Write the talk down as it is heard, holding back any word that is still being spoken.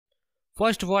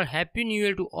First of all, Happy New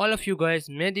Year to all of you guys.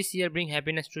 May this year bring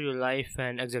happiness to your life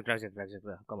and etc.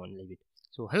 Come on, leave it.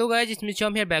 So hello guys, it's me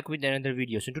Chum here back with another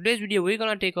video. So in today's video we're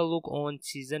gonna take a look on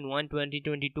season 1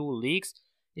 2022 leaks,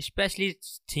 especially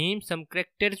its theme, some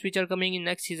characters which are coming in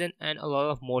next season and a lot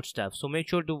of more stuff. So make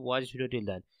sure to watch this video till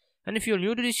then. And if you're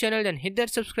new to this channel, then hit that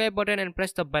subscribe button and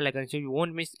press the bell icon so you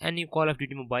won't miss any Call of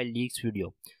Duty Mobile leaks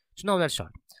video. So now let's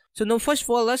start. So now first of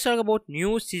all, let's talk about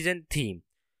new season theme.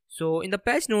 So in the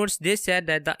patch notes they said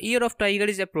that the year of tiger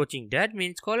is approaching. That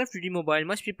means Call of Duty Mobile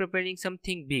must be preparing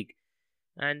something big.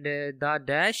 And the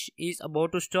dash is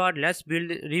about to start. Let's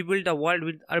rebuild the world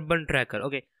with urban tracker.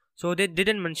 Okay, so they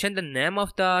didn't mention the name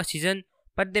of the season,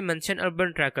 but they mentioned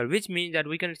urban tracker, which means that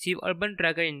we can receive urban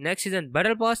tracker in next season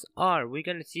battle pass, or we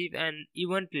can receive an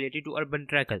event related to urban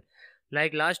tracker.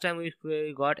 Like last time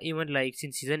we got event like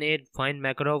in season 8 find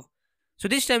Makarov. So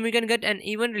this time we can get an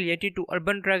event related to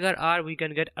urban tracker, or we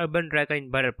can get urban tracker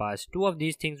in battle pass. Two of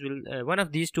these things will one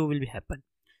of these two will be happen.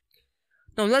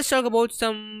 Now let's talk about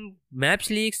some maps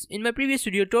leaks. In my previous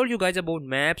video I told you guys about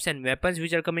maps and weapons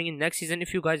which are coming in next season.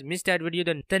 If you guys missed that video,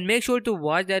 then make sure to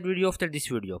watch that video after this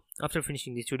video. After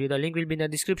finishing this video, the link will be in the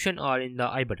description or in the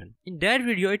I button. In that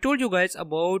video I told you guys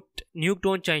about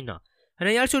Nikto on China, and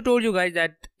I also told you guys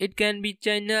that it can be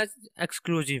China's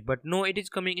exclusive, but no, it is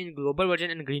coming in global version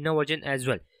and Greener version as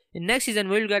well. In next season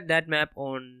we will get that map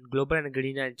on global and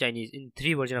Greener and Chinese in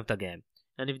 3 versions of the game,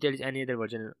 and if there is any other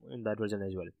version in that version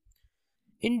as well.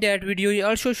 In that video, I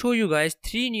also show you guys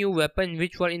 3 new weapons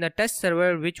which were in the test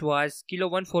server, which was Kilo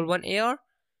 141 AR,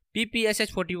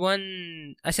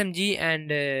 PPSH41 SMG,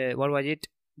 and what was it?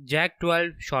 Jack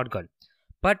 12 shotgun.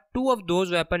 But 2 of those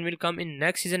weapons will come in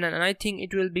next season, and I think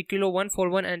it will be Kilo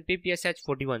 141 and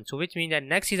PPSH41. So which means that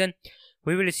next season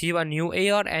we will receive a new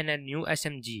AR and a new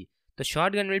SMG. The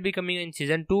shotgun will be coming in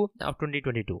season 2 of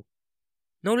 2022.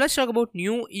 Now let's talk about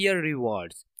new year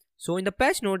rewards. So in the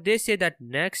patch note they say that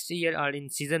next year or in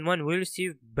season 1 we will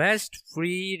receive best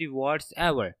free rewards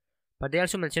ever. But they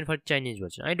also mentioned for Chinese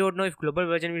version. I don't know if global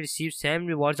version will receive same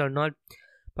rewards or not.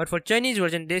 But for Chinese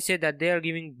version they say that they are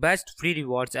giving best free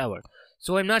rewards ever.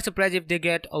 So I'm not surprised if they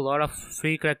get a lot of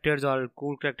free characters or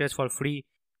cool characters for free.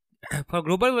 For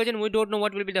global version we don't know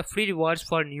what will be the free rewards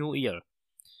for new year.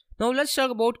 Now let's talk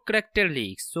about character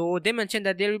leaks. So they mentioned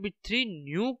that there will be 3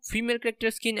 new female character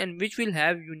skin and which will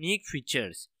have unique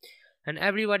features, and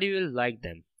everybody will like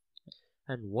them.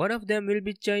 And one of them will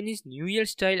be Chinese New Year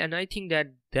style, and I think that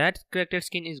character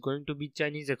skin is going to be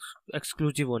Chinese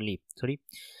exclusive only.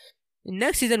 In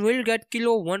next season we will get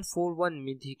Kilo 141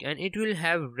 Mythic, and it will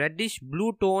have reddish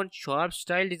blue tone, sharp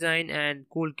style design and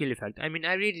cool kill effect. I mean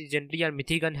every legendary or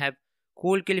mythic gun have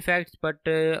cool kill effects, but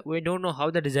we don't know how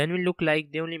the design will look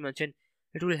like. They only mentioned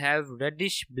it will have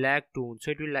reddish black tone, so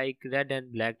it will like red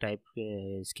and black type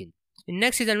skin. In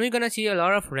next season we're gonna see a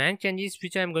lot of rank changes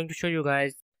which I'm going to show you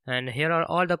guys, and here are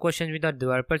all the questions with the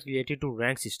developers related to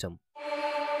rank system.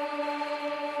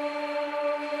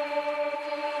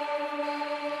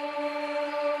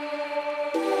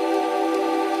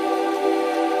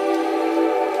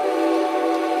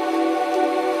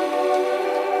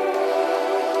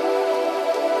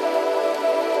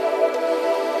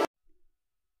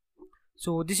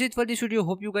 So this is it for this video.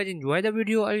 Hope you guys enjoy the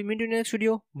video. I will meet you in the next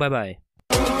video. Bye bye.